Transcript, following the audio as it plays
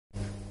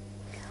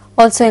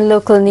Also in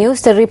local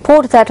news, the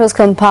report that was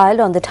compiled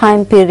on the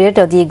time period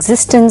of the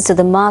existence of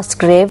the mass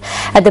grave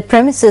at the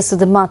premises of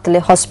the Matale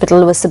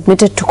hospital was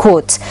submitted to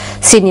courts.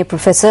 Senior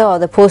Professor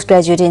of the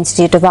Postgraduate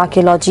Institute of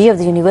Archaeology of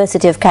the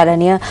University of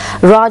California,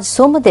 Raj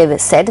Somadeva,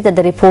 said that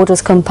the report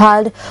was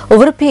compiled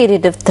over a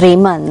period of 3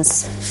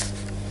 months.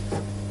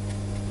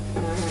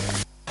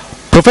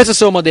 Professor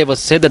Somadeva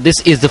said that this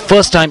is the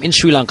first time in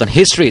Sri Lankan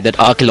history that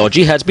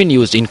archaeology has been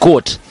used in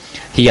court.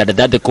 He added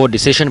that the court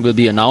decision will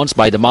be announced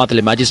by the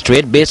Matale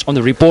magistrate based on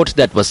the report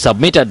that was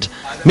submitted.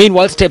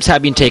 Meanwhile, steps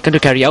have been taken to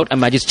carry out a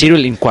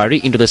magisterial inquiry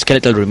into the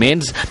skeletal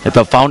remains that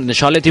were found in the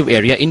Shalativ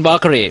area in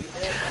Bakare.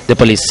 The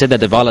police said that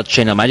the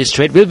Valachena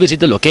magistrate will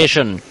visit the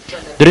location.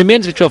 The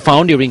remains which were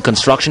found during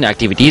construction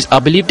activities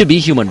are believed to be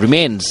human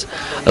remains.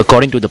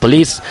 According to the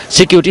police,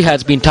 security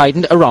has been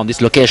tightened around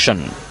this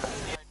location.